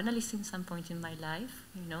psychoanalyst in some point in my life,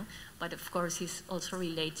 you know. But of course, it's also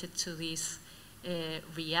related to this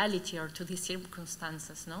reality or to these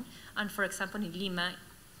circumstances, no. And for example, in Lima,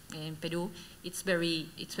 in Peru, it's very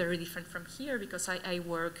different from here, because I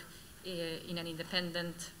work in an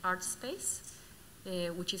independent art space,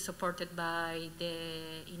 which is supported by the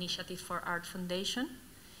Initiative for Art Foundation.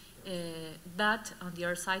 But on the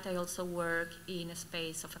other side, I also work in a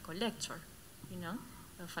space of a collector, you know,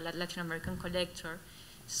 of a Latin American collector.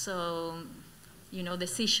 So, you know,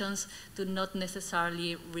 decisions do not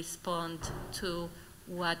necessarily respond to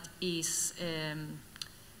what is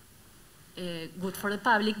good for the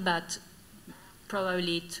public, but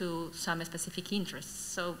probably to some specific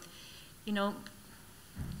interests. So, you know,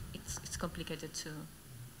 it's complicated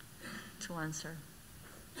to answer.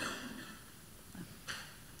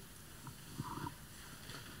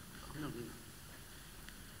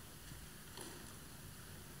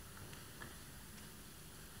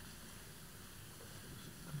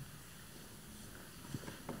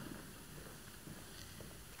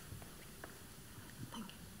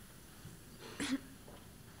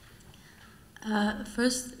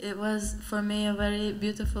 First, it was for me a very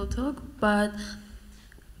beautiful talk, but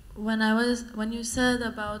when you said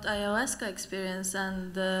about ayahuasca experience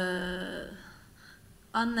and the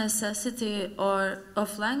unnecessity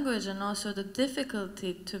of language and also the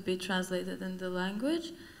difficulty to be translated into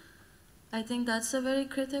language, I think that's a very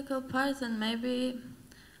critical part, and maybe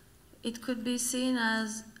it could be seen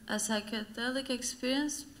as a psychedelic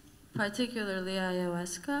experience, particularly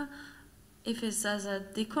ayahuasca, if it's as a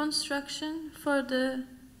deconstruction for the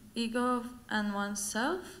ego and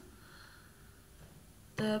oneself,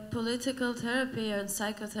 the political therapy and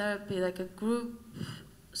psychotherapy, like a group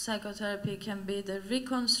psychotherapy, can be the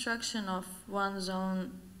reconstruction of one's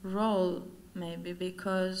own role, maybe,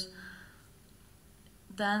 because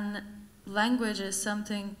then language is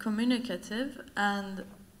something communicative, and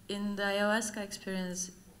in the ayahuasca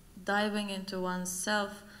experience, diving into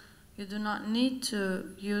oneself, you do not need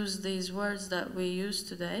to use these words that we use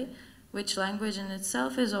today, which language in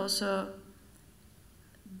itself is also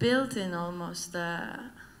built in almost the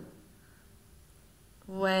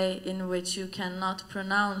way in which you cannot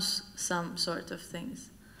pronounce some sort of things.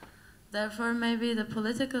 Therefore, maybe the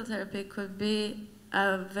political therapy could be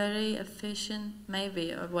a very efficient,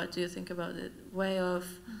 maybe, or what do you think about it, way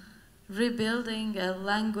of rebuilding a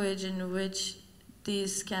language in which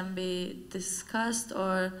these can be discussed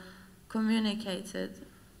or communicated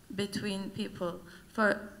between people.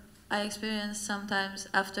 For I experience sometimes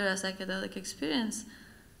after a psychedelic experience,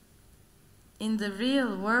 in the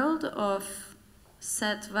real world of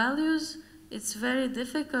set values, it's very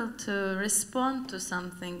difficult to respond to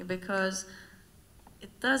something because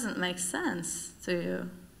it doesn't make sense to you.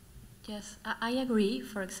 Yes, I agree.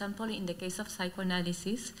 For example, in the case of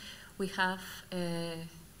psychoanalysis, we have,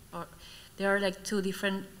 there are like two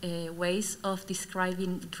different ways of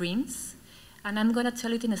describing dreams. And I'm going to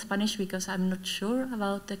tell it in Spanish because I'm not sure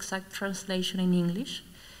about the exact translation in English.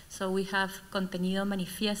 So we have contenido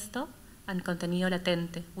manifiesto and contenido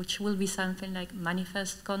latente, which will be something like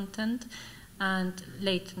manifest content and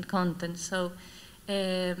latent content. So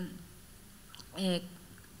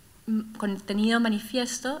contenido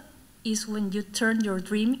manifiesto is when you turn your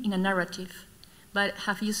dream in a narrative. But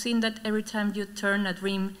have you seen that every time you turn a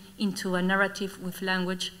dream into a narrative with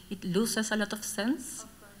language, it loses a lot of sense?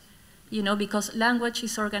 You know, because language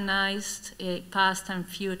is organized, past and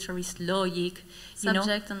future is logic.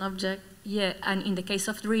 Subject and object. Yeah, and in the case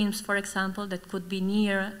of dreams, for example, that could be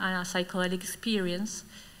near a psychedelic experience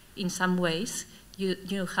in some ways.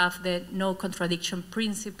 You have the no contradiction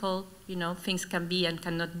principle, you know, things can be and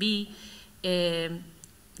cannot be.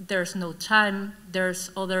 There's no time. There's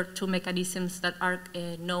other two mechanisms that are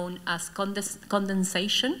known as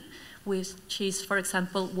condensation, which is, for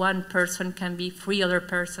example, one person can be three other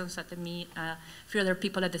persons at three other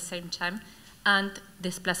people at the same time, and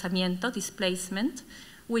desplazamiento, displacement,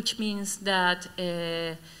 which means that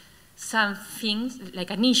some things, like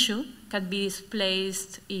an issue, can be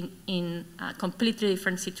displaced in a completely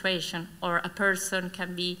different situation, or a person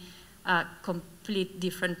can be a complete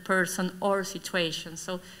different person or situation.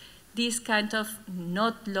 So this kind of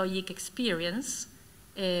not logic experience,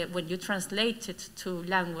 when you translate it to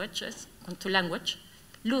language,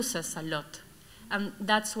 loses a lot. And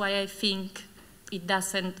that's why I think it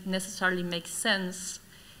doesn't necessarily make sense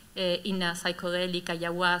in a psychedelic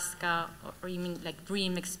ayahuasca or even like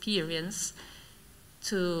dream experience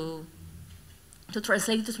to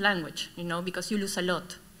translate it to language, you know, because you lose a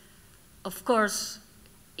lot. Of course,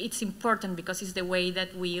 it's important because it's the way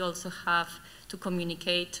that we also have to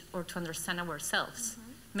communicate or to understand ourselves.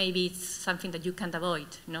 Mm-hmm. Maybe it's something that you can't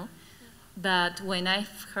avoid, no? Yeah. But when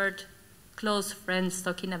I've heard close friends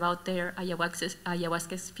talking about their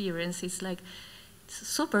ayahuasca experience, it's like, it's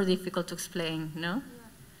super difficult to explain, no? Yeah.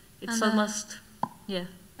 It's and almost, yeah.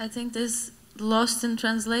 I think this lost in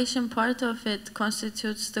translation part of it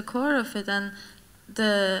constitutes the core of it, and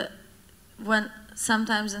when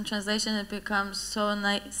sometimes in translation it becomes so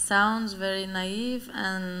sounds very naive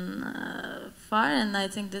and far, and I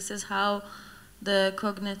think this is how the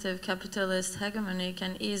cognitive capitalist hegemony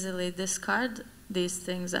can easily discard these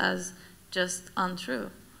things as just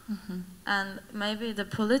untrue. Mm-hmm. And maybe the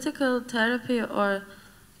political therapy or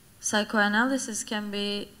psychoanalysis can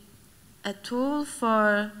be a tool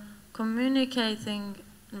for communicating,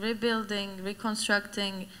 rebuilding,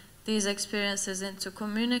 reconstructing these experiences into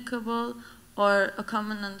communicable or a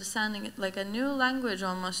common understanding, like a new language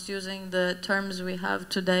almost, using the terms we have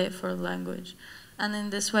today for language. And in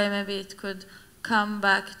this way, maybe it could come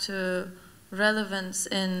back to relevance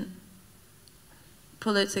in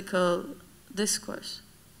political discourse.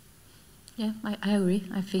 Yeah, I agree.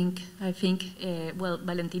 I think well,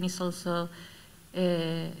 Valentin is also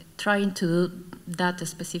trying to do that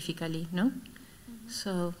specifically, no? Mm-hmm.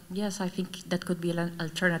 So, yes, I think that could be an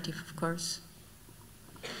alternative, of course.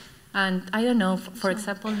 And I don't know, for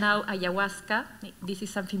example, now ayahuasca, this is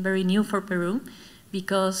something very new for Peru,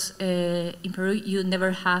 because in Peru you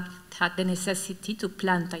never have had the necessity to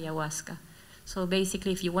plant ayahuasca. So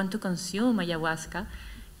basically, if you want to consume ayahuasca,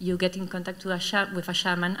 you get in contact with a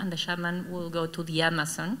shaman, and the shaman will go to the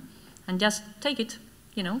Amazon and just take it.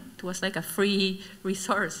 You know, it was like a free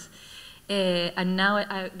resource. And now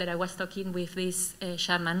that I was talking with this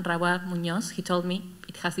shaman, Rawa Muñoz, he told me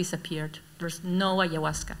it has disappeared. There's no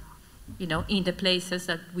ayahuasca, you know, in the places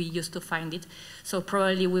that we used to find it. So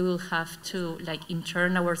probably we will have to like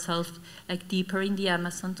intern ourselves like deeper in the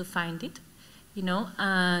Amazon to find it, you know,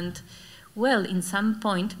 and well, in some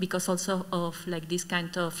point, because also of like this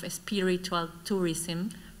kind of spiritual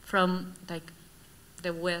tourism from like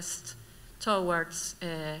the West towards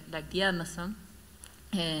like the Amazon,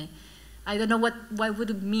 I don't know what would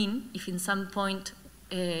it mean if in some point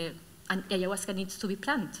an ayahuasca needs to be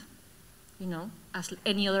planned, you know, as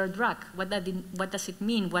any other drug. What does it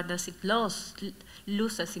mean? What does it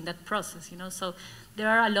loses in that process, you know? So there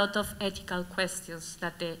are a lot of ethical questions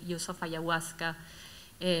that the use of ayahuasca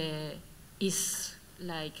is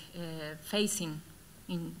like facing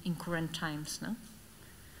in current times, no?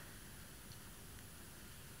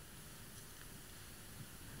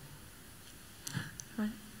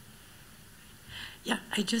 Right. Yeah,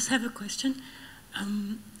 I just have a question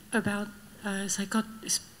about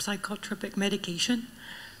psychotropic medication.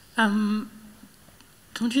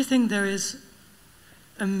 Don't you think there is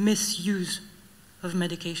a misuse of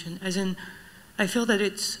medication? As in, I feel that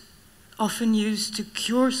it's often used to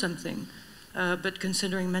cure something, but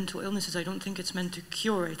considering mental illnesses, I don't think it's meant to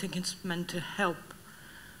cure. I think it's meant to help.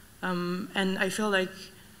 And I feel like,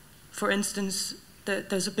 for instance, that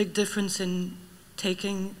there's a big difference in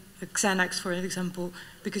taking a Xanax, for example,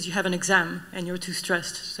 because you have an exam and you're too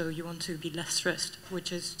stressed, so you want to be less stressed,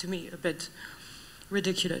 which is, to me, a bit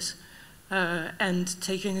ridiculous. And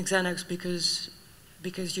taking a Xanax because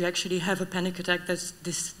you actually have a panic attack that's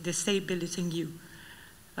destabilizing you.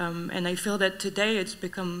 And I feel that today it's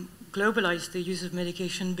become globalized, the use of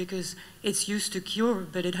medication, because it's used to cure,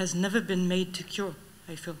 but it has never been made to cure,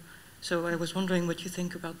 I feel. So I was wondering what you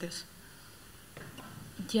think about this.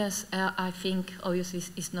 Yes, I think obviously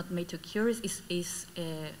it's not made to cure, it's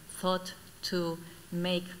thought to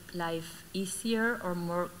make life easier or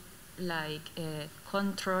more like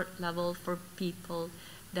controllable for people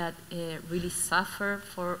that really suffer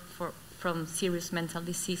from serious mental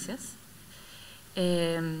diseases.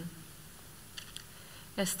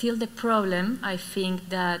 Still the problem, I think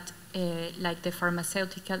that like the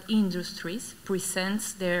pharmaceutical industries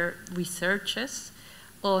presents their researches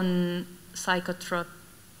on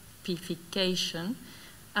psychotropification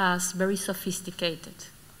as very sophisticated,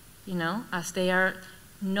 you know, as they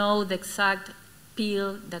know the exact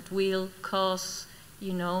pill that will cause,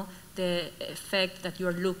 you know, the effect that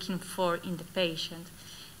you're looking for in the patient,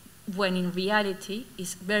 when in reality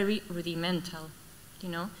it's very rudimental, you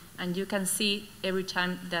know, and you can see every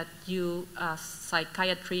time that you, as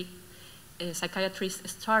psychiatrist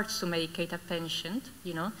starts to medicate a patient,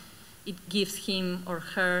 you know, it gives him or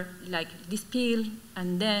her like this pill,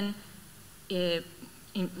 and then in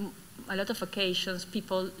a lot of occasions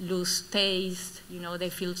people lose taste, you know, they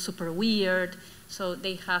feel super weird, so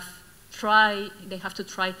they have to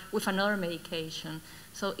try with another medication.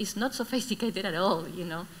 So it's not sophisticated at all, you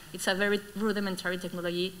know. It's a very rudimentary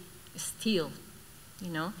technology still, you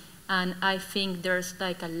know. And I think there's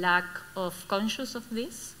like a lack of conscious of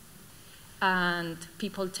this, and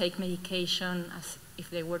people take medication as if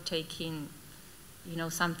they were taking, you know,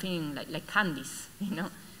 something like candies, you know.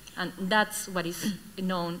 And that's what is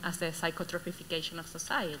known as the psychotropification of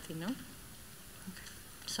society, you know. Okay.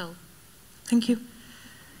 So, thank you.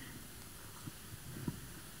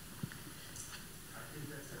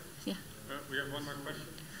 Yeah. We have one more question.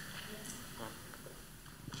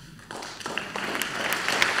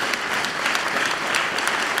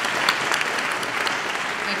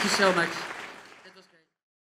 Thank you so much.